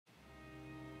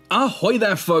Ahoy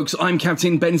there folks, I'm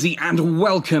Captain Benzie and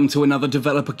welcome to another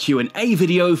developer Q&A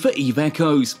video for EVE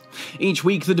Echoes. Each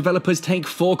week the developers take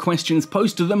 4 questions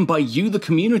posed to them by you, the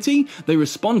community. They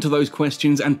respond to those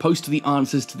questions and post the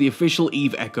answers to the official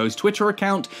EVE Echoes Twitter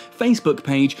account, Facebook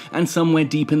page, and somewhere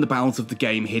deep in the bowels of the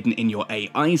game hidden in your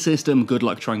AI system. Good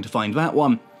luck trying to find that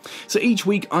one. So each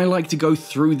week I like to go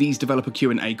through these developer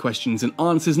Q&A questions and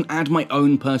answers and add my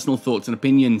own personal thoughts and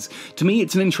opinions. To me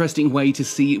it's an interesting way to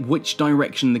see which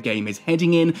direction the game is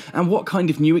heading in and what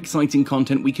kind of new exciting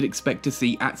content we could expect to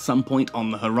see at some point on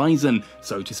the horizon,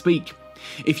 so to speak.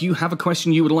 If you have a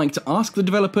question you would like to ask the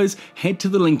developers, head to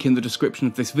the link in the description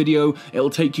of this video.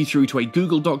 It'll take you through to a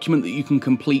Google document that you can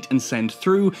complete and send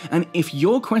through, and if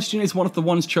your question is one of the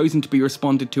ones chosen to be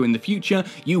responded to in the future,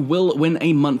 you will win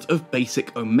a month of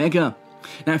Basic Omega.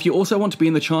 Now, if you also want to be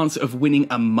in the chance of winning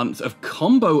a month of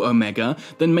Combo Omega,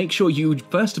 then make sure you,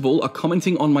 first of all, are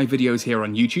commenting on my videos here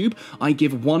on YouTube. I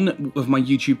give one of my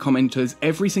YouTube commenters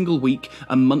every single week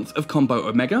a month of Combo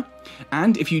Omega.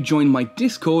 And if you join my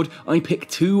Discord, I pick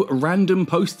 2 random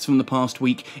posts from the past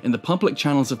week in the public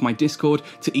channels of my Discord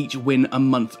to each win a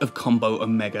month of Combo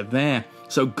Omega there.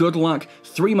 So good luck,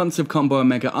 3 months of Combo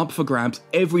Omega up for grabs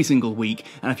every single week,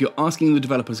 and if you're asking the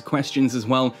developers questions as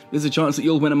well, there's a chance that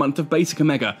you'll win a month of Basic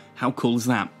Omega. How cool is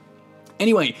that?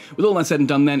 Anyway, with all that said and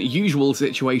done then, usual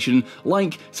situation,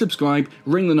 like, subscribe,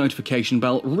 ring the notification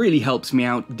bell, really helps me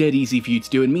out, dead easy for you to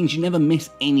do, and means you never miss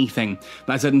anything.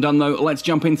 That said and done though, let's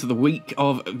jump into the week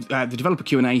of the developer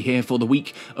Q&A here for the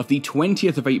week of the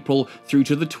 20th of April through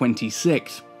to the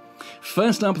 26th.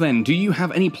 First up then, do you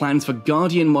have any plans for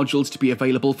Guardian modules to be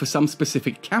available for some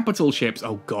specific capital ships?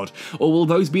 Oh god. Or will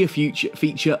those be a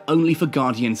feature only for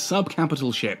Guardian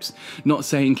sub-capital ships? Not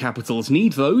saying capitals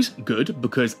need those, good,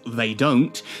 because they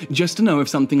don't. Just to know if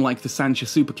something like the Sancha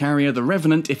Supercarrier, the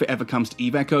Revenant, if it ever comes to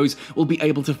EVE Echoes, will be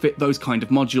able to fit those kind of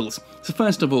modules. So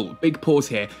first of all, big pause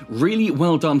here. Really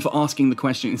well done for asking the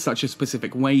question in such a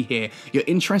specific way here. You're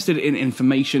interested in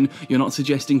information, you're not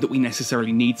suggesting that we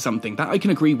necessarily need something. That I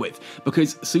can agree with,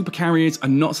 because supercarriers are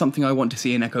not something I want to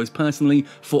see in Echoes personally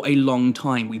for a long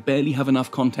time. We barely have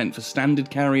enough content for standard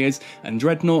carriers and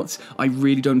dreadnoughts. I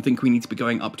really don't think we need to be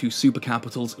going up to super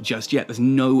capitals just yet. There's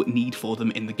no need for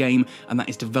them in the game, and that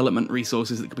is development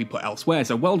resources that could be put elsewhere,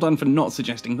 so well done for not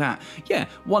suggesting that. Yeah,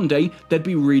 one day they'd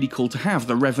be really cool to have.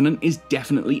 The Revenant is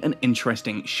definitely an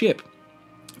interesting ship.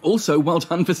 Also, well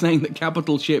done for saying that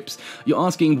capital ships, you're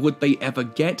asking would they ever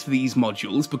get these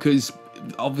modules, because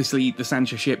obviously the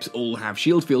Sancha ships all have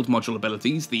shield field module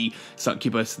abilities, the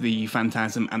Succubus, the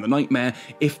Phantasm, and the Nightmare.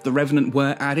 If the Revenant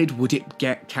were added, would it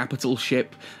get capital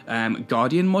ship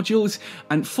Guardian modules?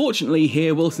 Unfortunately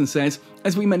here, Wilson says,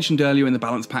 as we mentioned earlier in the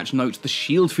balance patch note, the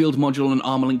shield field module and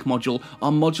armor link module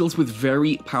are modules with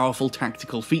very powerful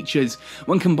tactical features.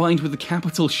 When combined with the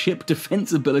capital ship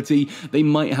defense ability, they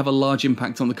might have a large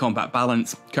impact on the combat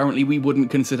balance. Currently, we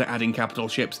wouldn't consider adding capital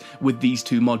ships with these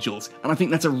 2 modules, and I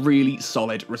think that's a really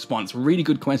solid response. Really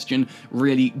good question,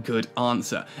 really good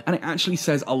answer. And it actually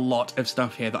says a lot of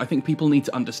stuff here that I think people need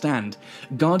to understand.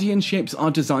 Guardian ships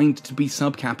are designed to be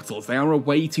sub-capitals. They are a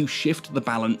way to shift the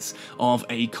balance of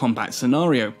a combat scenario.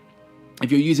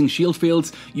 If you're using shield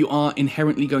fields, you are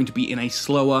inherently going to be in a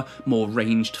slower, more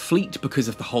ranged fleet because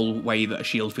of the whole way that a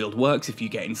shield field works. If you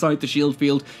get inside the shield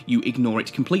field, you ignore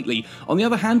it completely. On the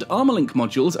other hand, armor link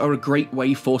modules are a great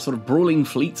way for sort of brawling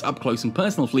fleets, up close and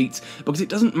personal fleets, because it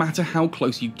doesn't matter how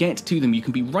close you get to them. You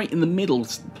can be right in the middle,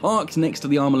 parked next to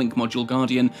the armor link module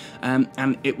Guardian,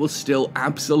 and it will still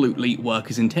absolutely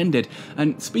work as intended.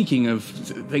 And speaking of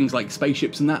things like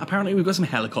spaceships and that, apparently we've got some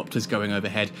helicopters going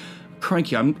overhead.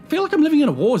 Crikey, I feel like I'm living in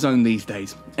a war zone these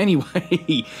days.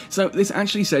 Anyway, so this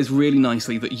actually says really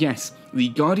nicely that yes, the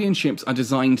Guardian ships are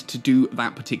designed to do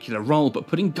that particular role, but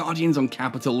putting Guardians on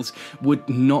capitals would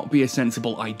not be a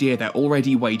sensible idea. They're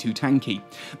already way too tanky.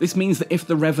 This means that if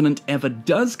the Revenant ever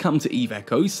does come to EVE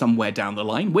Echoes somewhere down the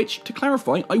line, which, to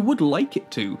clarify, I would like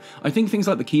it to, I think things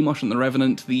like the Chemosh and the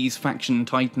Revenant, these faction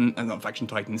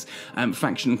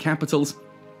capitals,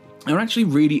 are actually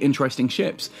really interesting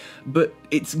ships, but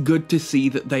it's good to see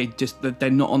that they're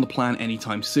not on the plan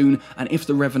anytime soon, and if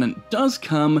the Revenant does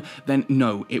come, then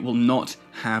no, it will not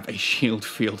have a shield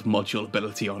field module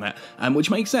ability on it, which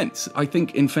makes sense. I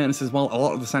think, in fairness as well, a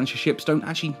lot of the Sancha ships don't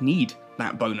actually need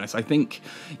that bonus. I think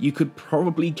you could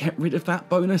probably get rid of that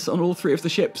bonus on all 3 of the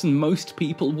ships, and most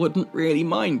people wouldn't really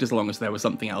mind as long as there was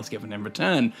something else given in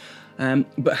return.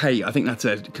 But hey, I think that's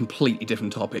a completely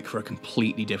different topic for a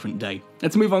completely different day.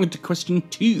 Let's move on to question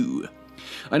 2.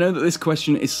 I know that this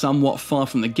question is somewhat far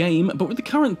from the game, but with the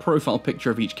current profile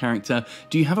picture of each character,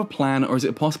 do you have a plan, or is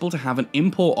it possible to have an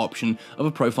import option of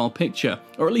a profile picture,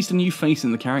 or at least a new face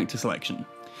in the character selection?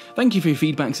 Thank you for your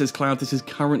feedback, says Cloud. This is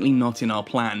currently not in our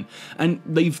plan. And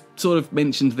they've sort of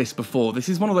mentioned this before. This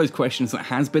is one of those questions that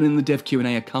has been in the dev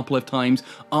Q&A a couple of times.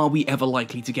 Are we ever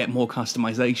likely to get more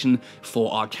customization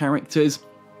for our characters?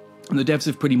 And the devs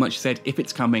have pretty much said, if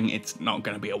it's coming, it's not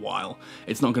going to be a while.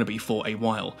 It's not going to be for a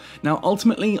while. Now,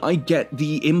 ultimately, I get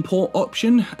the import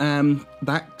option.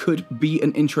 That could be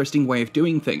an interesting way of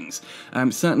doing things.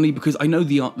 Certainly, because I know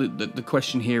the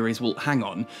question here is, well, hang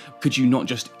on, could you not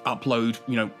just upload,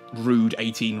 you know, rude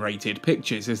 18 rated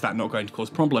pictures? Is that not going to cause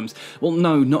problems? Well,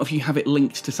 no, not if you have it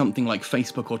linked to something like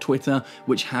Facebook or Twitter,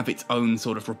 which have its own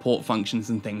sort of report functions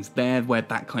and things there, where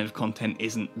that kind of content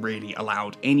isn't really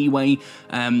allowed anyway.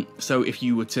 So if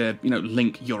you were to, you know,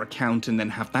 link your account and then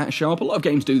have that show up, a lot of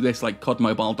games do this, like COD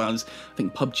Mobile does. I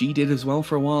think PUBG did as well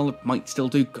for a while. It might still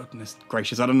do. Goodness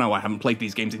gracious, I don't know. I haven't played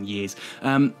these games in years.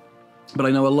 But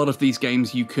I know a lot of these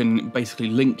games you can basically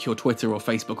link your Twitter or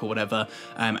Facebook or whatever,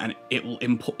 and it will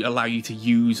allow you to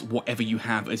use whatever you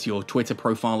have as your Twitter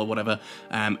profile or whatever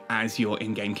as your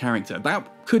in-game character.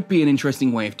 That could be an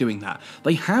interesting way of doing that.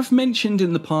 They have mentioned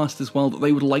in the past as well that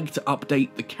they would like to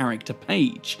update the character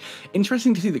page.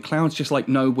 Interesting to see that Cloud's just like,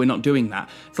 no, we're not doing that.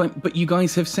 It's like, but you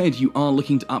guys have said you are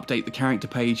looking to update the character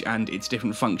page and its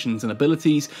different functions and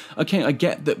abilities. Okay, I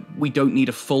get that we don't need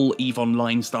a full EVE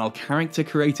Online style character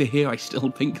creator here. I still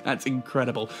think that's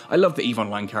incredible. I love the EVE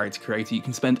Online character creator. You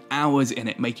can spend hours in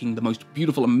it making the most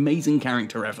beautiful, amazing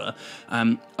character ever,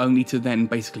 only to then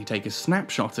basically take a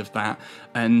snapshot of that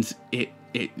and it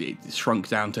shrunk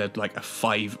down to like a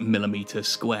 5mm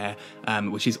square,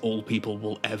 which is all people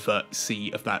will ever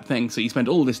see of that thing. So you spend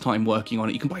all this time working on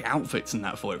it. You can buy outfits and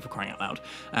that for it, for crying out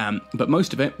loud. But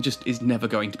most of it just is never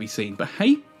going to be seen. But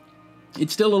hey,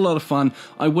 it's still a lot of fun.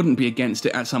 I wouldn't be against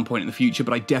it at some point in the future,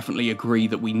 but I definitely agree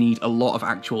that we need a lot of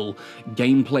actual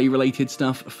gameplay-related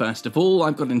stuff. First of all,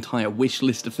 I've got an entire wish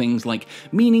list of things like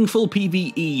meaningful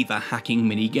PvE, the hacking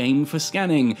minigame for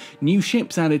scanning, new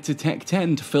ships added to Tech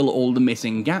 10 to fill all the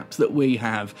missing gaps that we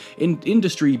have,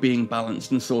 industry being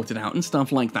balanced and sorted out, and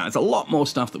stuff like that. There's a lot more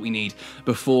stuff that we need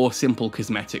before simple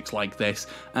cosmetics like this,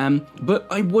 but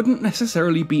I wouldn't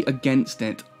necessarily be against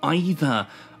it either.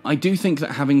 I do think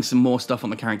that having some more stuff on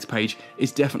the character page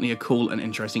is definitely a cool and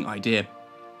interesting idea.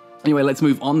 Anyway, let's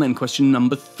move on then. Question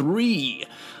number 3.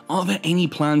 Are there any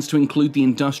plans to include the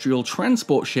industrial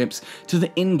transport ships to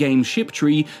the in-game ship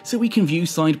tree so we can view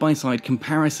side-by-side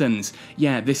comparisons?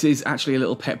 Yeah, this is actually a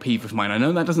little pet peeve of mine. I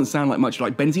know that doesn't sound like much,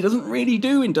 like Benzie doesn't really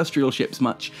do industrial ships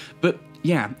much, but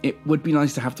yeah, it would be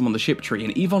nice to have them on the ship tree.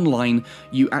 In EVE Online,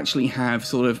 you actually have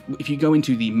sort of, if you go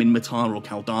into the Minmatar or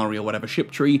Caldari or whatever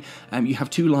ship tree, you have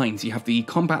two lines. You have the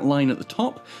combat line at the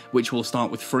top, which will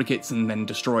start with frigates and then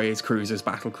destroyers, cruisers,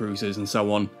 battle cruisers, and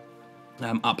so on.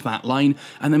 Up that line,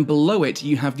 and then below it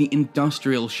you have the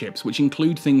industrial ships, which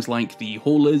include things like the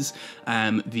haulers,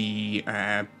 what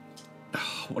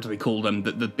do they call them,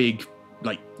 the big,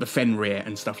 like the Fenrir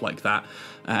and stuff like that.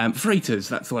 Freighters,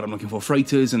 that's the word I'm looking for.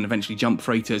 Freighters and eventually jump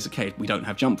freighters. Okay, we don't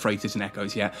have jump freighters in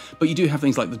Echoes yet, but you do have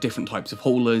things like the different types of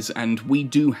haulers, and we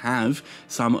do have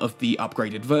some of the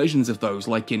upgraded versions of those.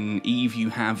 Like in EVE, you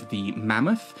have the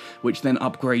Mammoth, which then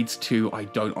upgrades to, I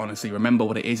don't honestly remember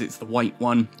what it is. It's the white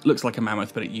one. Looks like a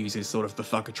mammoth, but it uses sort of the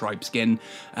Thugger tribe skin.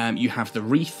 You have the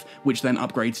Wreath, which then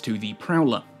upgrades to the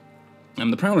Prowler.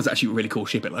 The Prowler is actually a really cool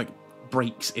ship. It like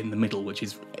breaks in the middle, which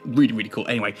is really, really cool.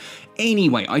 Anyway,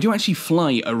 I do actually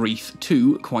fly a Wreath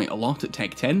 2 quite a lot at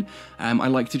Tech 10. I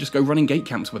like to just go running gate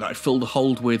camps with it. I fill the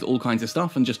hold with all kinds of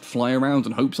stuff and just fly around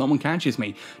and hope someone catches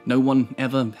me. No one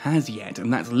ever has yet,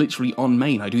 and that's literally on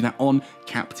main. I do that on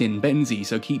Captain Benzie,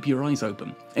 so keep your eyes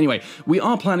open. Anyway, we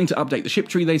are planning to update the ship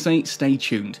tree, they say. Stay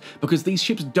tuned, because these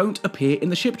ships don't appear in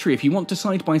the ship tree. If you want to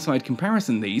side-by-side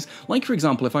comparison these, like for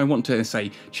example, if I want to,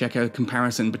 say, check a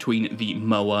comparison between the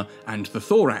Moa and the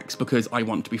Thorax, because I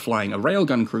want to be flying a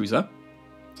railgun cruiser,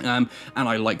 and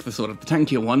I like the sort of the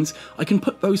tankier ones, I can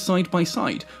put those side by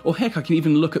side. Or heck, I can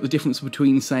even look at the difference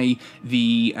between, say,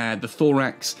 the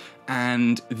Thorax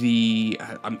and the,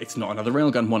 it's not another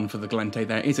railgun one for the Glente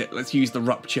there, is it? Let's use the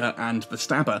Rupture and the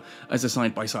Stabber as a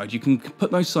side-by-side. You can put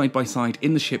those side-by-side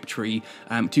in the ship tree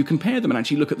to compare them and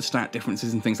actually look at the stat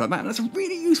differences and things like that, and that's a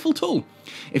really useful tool.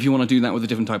 If you want to do that with the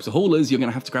different types of haulers, you're going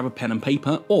to have to grab a pen and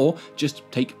paper, or just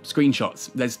take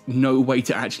screenshots. There's no way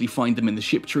to actually find them in the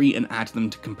ship tree and add them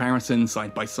to comparison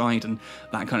side-by-side and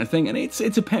that kind of thing, and it's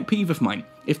a pet peeve of mine.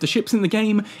 If the ship's in the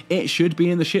game, it should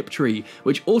be in the ship tree,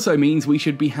 which also means we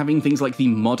should be having things like the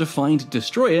modified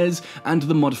destroyers and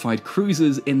the modified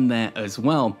cruisers in there as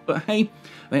well. But hey,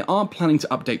 they are planning to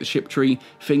update the ship tree.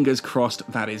 Fingers crossed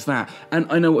that is that. And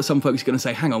I know what some folks are going to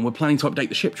say, hang on, we're planning to update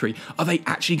the ship tree. Are they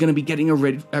actually going to be getting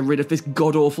rid of this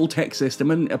god-awful tech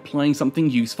system and applying something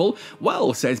useful?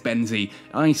 Well, says Benzie,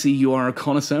 I see you are a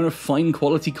connoisseur of fine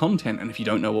quality content, and if you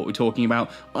don't know what we're talking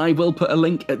about, I will put a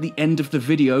link at the end of the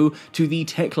video to the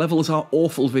Tech Levels Are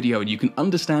Awful video, and you can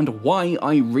understand why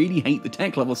I really hate the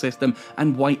tech level system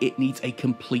and why it needs a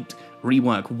complete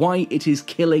rework, why it is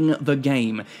killing the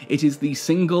game. It is the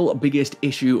single biggest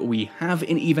issue we have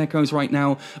in EVE Echoes right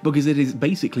now, because it is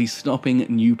basically stopping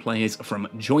new players from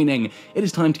joining. It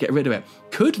is time to get rid of it.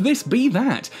 Could this be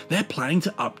that? They're planning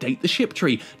to update the ship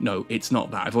tree. No, it's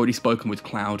not that. I've already spoken with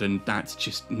Cloud, and that's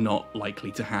just not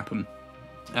likely to happen.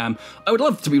 I would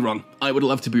love to be wrong. I would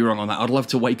love to be wrong on that. I'd love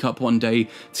to wake up one day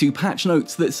to patch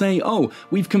notes that say, oh,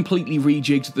 we've completely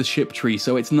rejigged the ship tree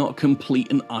so it's not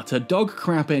complete and utter dog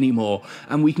crap anymore.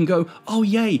 And we can go, oh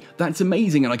yay, that's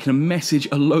amazing. And I can message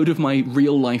a load of my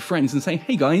real life friends and say,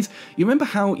 hey guys, you remember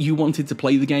how you wanted to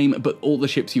play the game, but all the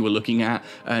ships you were looking at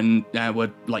and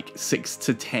were like 6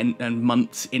 to 10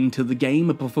 months into the game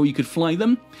before you could fly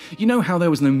them? You know how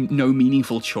there was no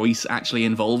meaningful choice actually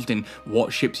involved in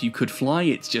what ships you could fly?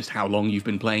 It's just how long you've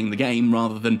been playing the game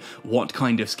rather than what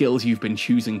kind of skills you've been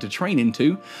choosing to train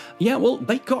into. Yeah, well,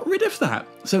 they got rid of that.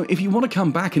 So if you want to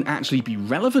come back and actually be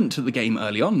relevant to the game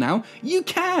early on now, you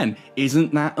can.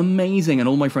 Isn't that amazing? And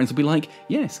all my friends will be like,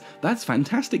 yes, that's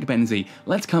fantastic, Benzie.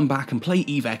 Let's come back and play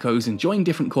EVE Echoes and join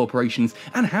different corporations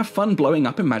and have fun blowing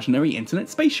up imaginary internet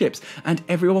spaceships. And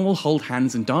everyone will hold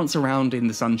hands and dance around in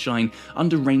the sunshine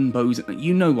under rainbows.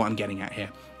 You know what I'm getting at here.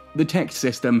 The tech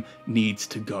system needs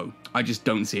to go. I just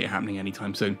don't see it happening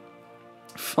anytime soon.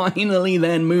 Finally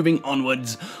then, moving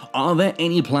onwards, are there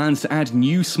any plans to add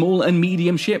new small and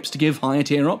medium ships to give higher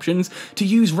tier options to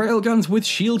use railguns with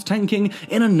shield tanking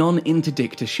in a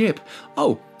non-interdictor ship?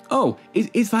 Oh,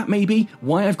 is that maybe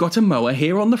why I've got a mower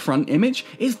here on the front image?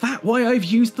 Is that why I've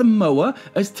used the mower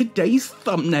as today's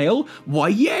thumbnail? Why,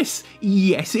 yes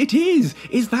it is.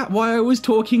 Is that why I was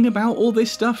talking about all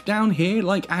this stuff down here,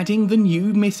 like adding the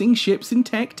new missing ships in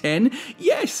Tech 10?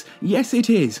 Yes it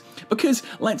is. Because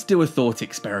let's do a thought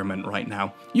experiment right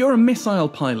now. You're a missile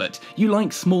pilot, you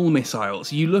like small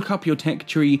missiles, you look up your tech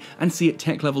tree and see at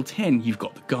tech level 10 you've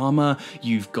got the Gamma,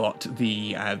 you've got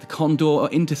the Condor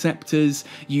interceptors,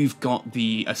 you've got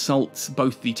the assaults,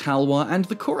 both the Talwar and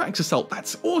the Corax assault.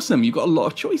 That's awesome, you've got a lot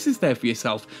of choices there for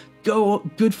yourself.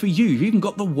 Good for you. You've even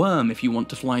got the Worm if you want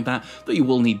to fly that, though you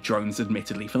will need drones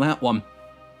admittedly for that one.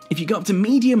 If you go up to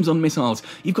mediums on missiles,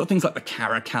 you've got things like the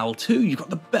Caracal 2, you've got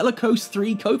the Bellicose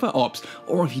 3 Covert Ops,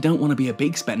 or if you don't want to be a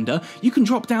big spender, you can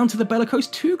drop down to the Bellicose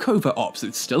 2 Covert Ops.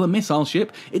 It's still a missile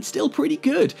ship, it's still pretty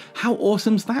good. How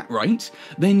awesome's that, right?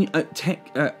 Then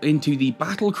into the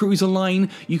Battle Cruiser line,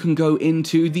 you can go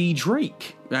into the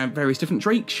Drake. Various different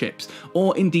Drake ships,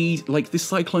 or indeed like the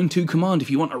Cyclone 2 Command if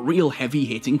you want a real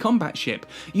heavy-hitting combat ship.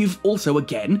 You've also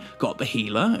again got the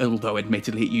Healer, although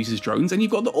admittedly it uses drones, and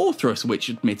you've got the Orthrus, which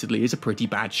admittedly is a pretty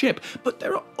bad ship, but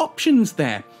there are options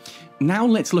there. Now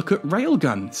let's look at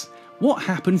railguns. What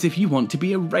happens if you want to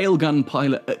be a railgun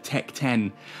pilot at Tech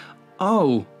 10?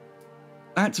 Oh,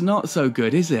 that's not so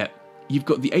good, is it? You've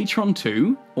got the Atron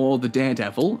 2, or the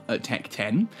Daredevil at Tech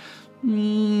 10.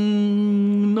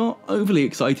 Not overly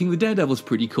exciting. The Daredevil's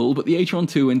pretty cool, but the Atron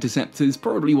 2 Interceptor is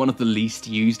probably one of the least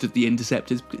used of the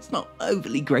Interceptors, but it's not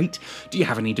overly great. Do you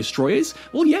have any destroyers?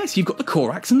 Well, yes, you've got the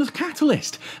Corax and the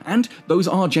Catalyst, and those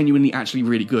are genuinely actually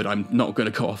really good. I'm not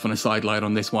going to go off on a sideline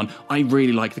on this one. I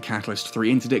really like the Catalyst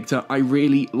 3 Interdictor. I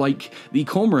really like the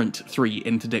Cormorant 3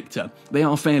 Interdictor. They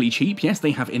are fairly cheap. Yes,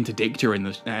 they have Interdictor in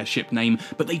the ship name,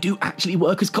 but they do actually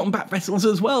work as combat vessels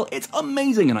as well. It's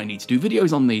amazing, and I need to do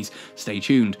videos on these. Stay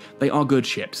tuned. They are good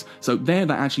ships. So there,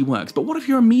 that actually works. But what if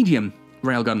you're a medium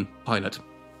railgun pilot?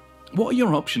 What are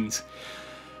your options?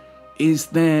 Is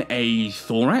there a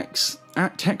Thorax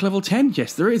at tech level 10?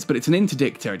 Yes, there is, but it's an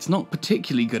interdictor. It's not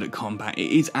particularly good at combat.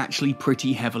 It is actually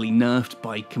pretty heavily nerfed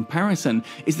by comparison.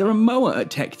 Is there a mower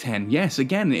at tech 10? Yes,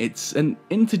 again, it's an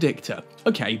interdictor.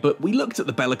 Okay, but we looked at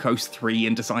the Bellicose 3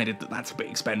 and decided that that's a bit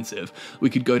expensive. We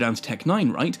could go down to tech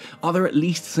 9, right? Are there at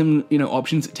least some,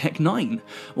 options at tech 9?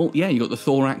 Well, yeah, you got the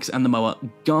Thorax and the mower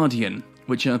Guardian,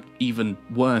 which are even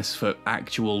worse for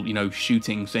actual,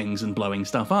 shooting things and blowing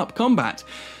stuff up combat.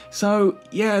 So,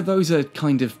 yeah, those are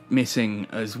kind of missing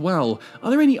as well.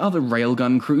 Are there any other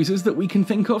railgun cruisers that we can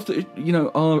think of that,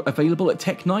 are available at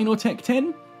Tech 9 or Tech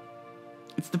 10?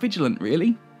 It's the Vigilant,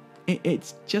 really.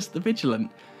 It's just the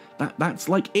Vigilant. That's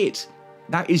like it.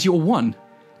 that is your one.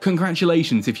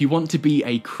 Congratulations, if you want to be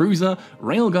a cruiser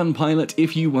railgun pilot,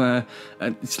 if you were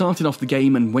started off the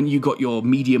game and when you got your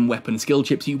medium weapon skill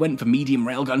chips, you went for medium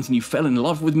railguns and you fell in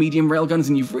love with medium railguns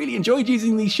and you've really enjoyed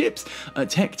using these ships,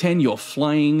 at Tech 10 you're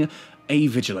flying a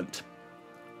Vigilant.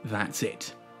 That's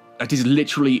it. That is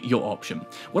literally your option.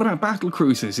 What about battle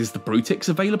cruisers? Is the Brutix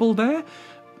available there?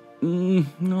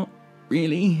 Not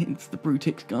really. It's the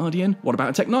Brutix Guardian. What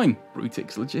about Tech 9?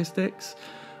 Brutix Logistics.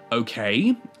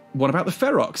 Okay. What about the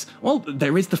Ferox? Well,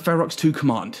 there is the Ferox 2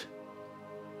 Command.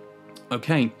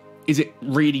 Okay. Is it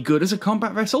really good as a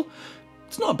combat vessel?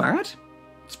 It's not bad.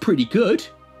 It's pretty good.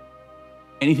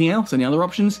 Anything else? Any other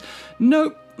options?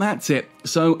 Nope. That's it.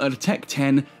 So at a Tech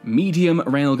 10 medium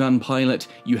railgun pilot,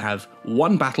 you have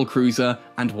one battle cruiser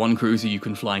and one cruiser you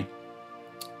can fly.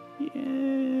 Yay.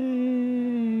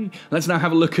 Let's now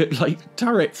have a look at, like,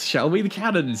 turrets, shall we? The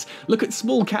cannons. Look at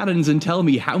small cannons and tell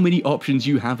me how many options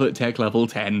you have at tech level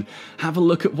 10. Have a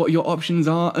look at what your options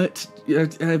are at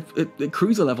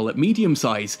cruiser level, at medium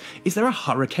size. Is there a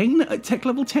Hurricane at tech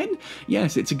level 10?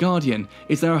 Yes, it's a Guardian.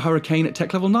 Is there a Hurricane at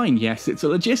tech level 9? Yes, it's a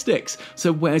Logistics.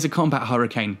 So where's a Combat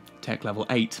Hurricane? Tech level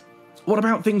 8. What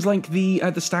about things like the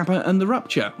Stabber and the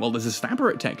Rupture? Well, there's a Stabber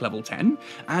at tech level 10,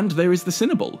 and there is the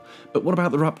Cinnabal. But what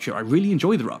about the Rupture? I really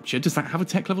enjoy the Rupture. Does that have a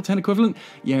tech level 10 equivalent?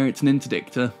 Yeah, it's an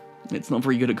Interdictor. It's not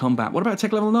very good at combat. What about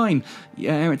tech level 9?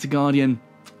 Yeah, it's a Guardian.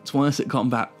 It's worse at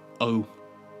combat. Oh.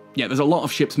 Yeah, there's a lot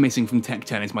of ships missing from Tech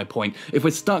 10 is my point. If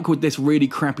we're stuck with this really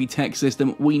crappy tech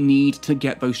system, we need to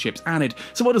get those ships added.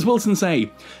 So what does Wilson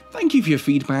say? Thank you for your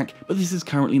feedback, but this is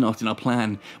currently not in our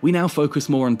plan. We now focus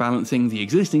more on balancing the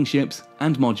existing ships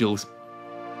and modules.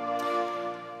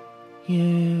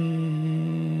 Yay.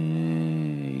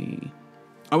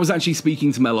 I was actually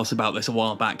speaking to Melos about this a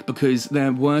while back because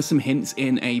there were some hints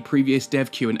in a previous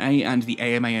dev Q&A and the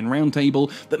AMA and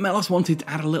Roundtable that Melos wanted to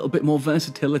add a little bit more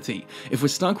versatility. If we're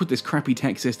stuck with this crappy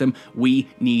tech system, we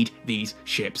need these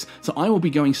ships. So I will be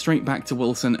going straight back to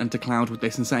Wilson and to Cloud with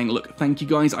this and saying, look, thank you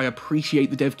guys, I appreciate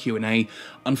the dev Q&A.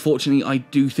 Unfortunately, I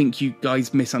do think you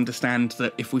guys misunderstand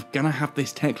that if we're gonna have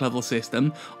this tech level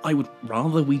system, I would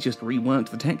rather we just rework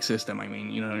the tech system. I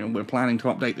mean, you know, we're planning to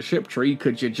update the ship tree,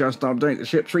 could you just update the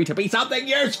ship tree to be something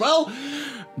useful?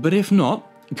 But if not,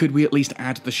 could we at least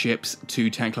add the ships to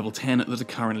tech level 10 that are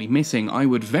currently missing? I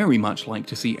would very much like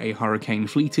to see a Hurricane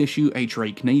Fleet issue, a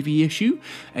Drake Navy issue,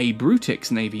 a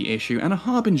Brutix Navy issue, and a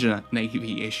Harbinger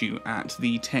Navy issue at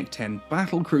the Tech 10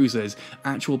 battle cruisers,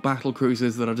 actual battle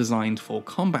cruisers that are designed for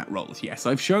combat roles. Yes,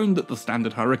 I've shown that the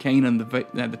standard Hurricane and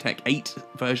the Tech 8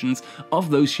 versions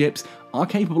of those ships are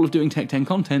capable of doing Tech 10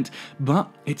 content, but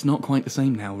it's not quite the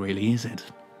same now, really, is it?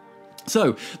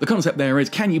 So, the concept there is,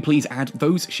 can you please add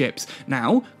those ships?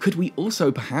 Now, could we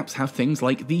also perhaps have things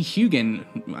like the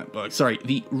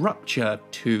the Rupture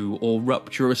 2, or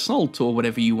Rupture Assault, or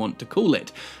whatever you want to call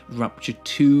it. Rupture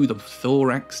 2, the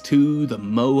Thorax 2, the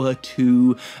Moa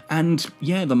 2, and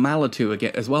yeah, the Mala 2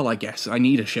 again as well, I guess. I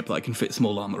need a ship that I can fit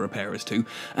small armor repairers to.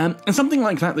 And something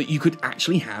like that you could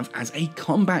actually have as a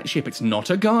combat ship. It's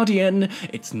not a Guardian,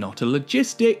 it's not a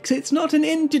Logistics, it's not an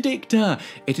Interdictor.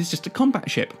 It is just a combat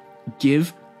ship.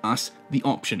 Give us the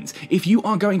options. If you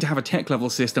are going to have a tech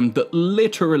level system that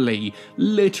literally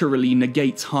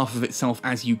negates half of itself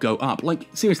as you go up, like,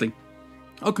 seriously,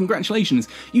 oh, congratulations,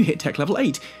 you hit tech level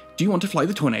 8. Do you want to fly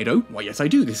the Tornado? Why, yes I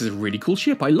do. This is a really cool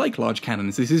ship. I like large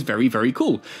cannons. This is very, very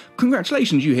cool.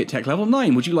 Congratulations, you hit tech level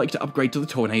 9. Would you like to upgrade to the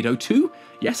Tornado 2?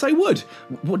 Yes, I would.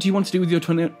 What do you want to do with your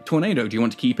Tornado? Do you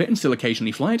want to keep it and still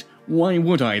occasionally fly it? Why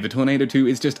would I? The Tornado 2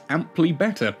 is just amply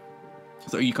better.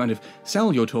 So you kind of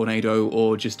sell your Tornado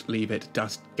or just leave it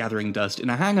gathering dust in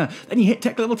a hangar. Then you hit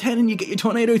tech level 10 and you get your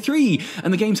Tornado 3.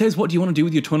 And the game says, what do you want to do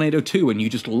with your Tornado 2? And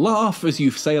you just laugh as you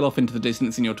sail off into the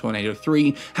distance in your Tornado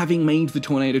 3, having made the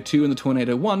Tornado 2 and the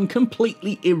Tornado 1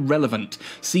 completely irrelevant.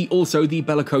 See also the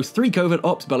Bellicose 3 Covert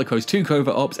Ops, Bellicose 2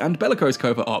 Covert Ops, and Bellicose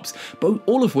Covert Ops,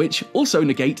 all of which also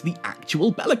negate the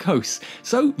actual Bellicose.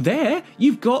 So there,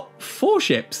 you've got 4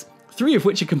 ships. 3 of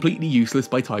which are completely useless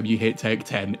by the time you hit Tech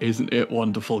 10. Isn't it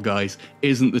wonderful, guys?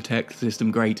 Isn't the tech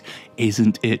system great?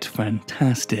 Isn't it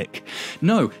fantastic?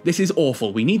 No, this is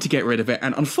awful. We need to get rid of it,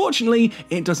 and unfortunately,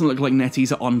 it doesn't look like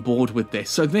NetEase are on board with this,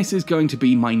 so this is going to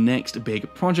be my next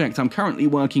big project. I'm currently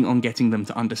working on getting them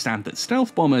to understand that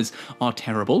stealth bombers are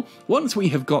terrible. Once we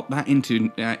have got that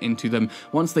into them,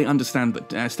 once they understand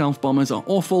that stealth bombers are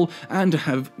awful, and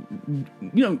have,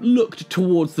 you know, looked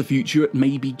towards the future at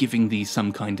maybe giving these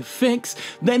some kind of fix,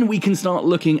 then we can start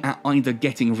looking at either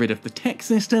getting rid of the tech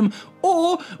system,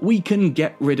 or we can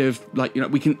get rid of, like, you know,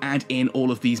 we can add in all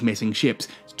of these missing ships.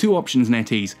 2 options,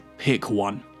 NetEase. Pick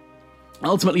one.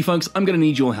 Ultimately, folks, I'm going to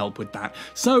need your help with that.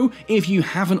 So, if you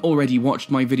haven't already watched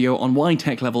my video on why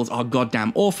tech levels are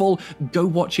goddamn awful, go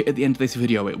watch it at the end of this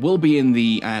video. It will be in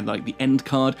the the end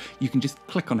card. You can just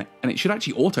click on it, and it should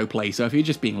actually autoplay. So if you're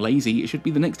just being lazy, it should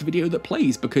be the next video that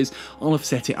plays, because I'll have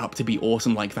set it up to be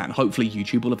awesome like that. And hopefully,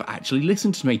 YouTube will have actually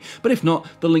listened to me. But if not,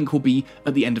 the link will be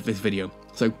at the end of this video.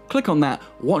 So click on that,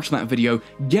 watch that video,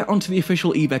 get onto the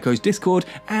official Eve Echoes Discord,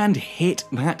 and hit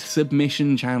that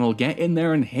submission channel. Get in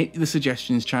there and hit the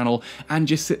suggestions channel, and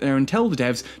just sit there and tell the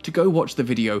devs to go watch the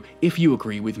video if you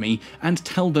agree with me, and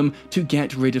tell them to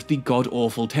get rid of the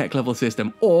god-awful tech level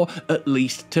system, or at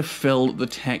least to fill the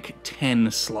tech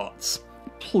 10 slots.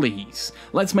 Please,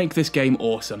 let's make this game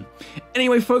awesome.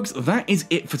 Anyway, folks, that is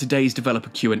it for today's developer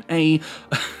Q&A.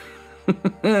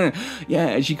 Yeah,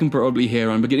 as you can probably hear,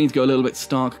 I'm beginning to go a little bit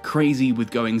stark crazy with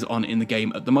goings on in the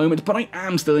game at the moment, but I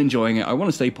am still enjoying it. I want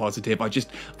to stay positive. I just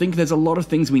think there's a lot of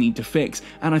things we need to fix,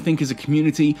 and I think as a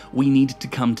community, we need to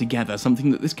come together.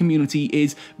 Something that this community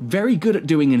is very good at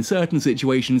doing in certain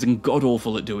situations and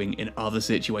god-awful at doing in other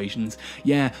situations.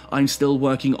 Yeah, I'm still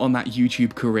working on that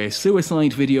YouTube career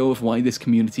suicide video of why this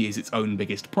community is its own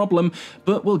biggest problem,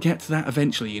 but we'll get to that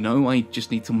eventually, you know? I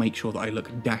just need to make sure that I look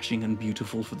dashing and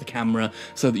beautiful for the camera,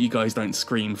 so that you guys don't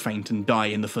scream, faint, and die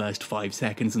in the first 5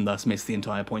 seconds and thus miss the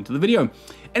entire point of the video.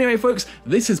 Anyway, folks,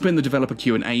 this has been the developer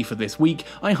Q&A for this week.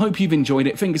 I hope you've enjoyed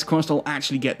it. Fingers crossed I'll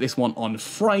actually get this one on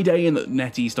Friday and that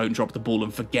NetEase don't drop the ball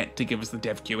and forget to give us the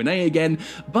dev Q&A again,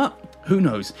 but who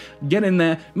knows. Get in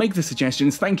there, make the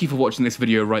suggestions. Thank you for watching this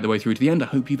video right the way through to the end. I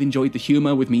hope you've enjoyed the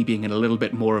humour with me being in a little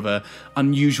bit more of a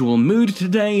unusual mood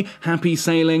today. Happy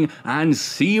sailing, and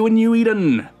see you in New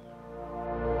Eden!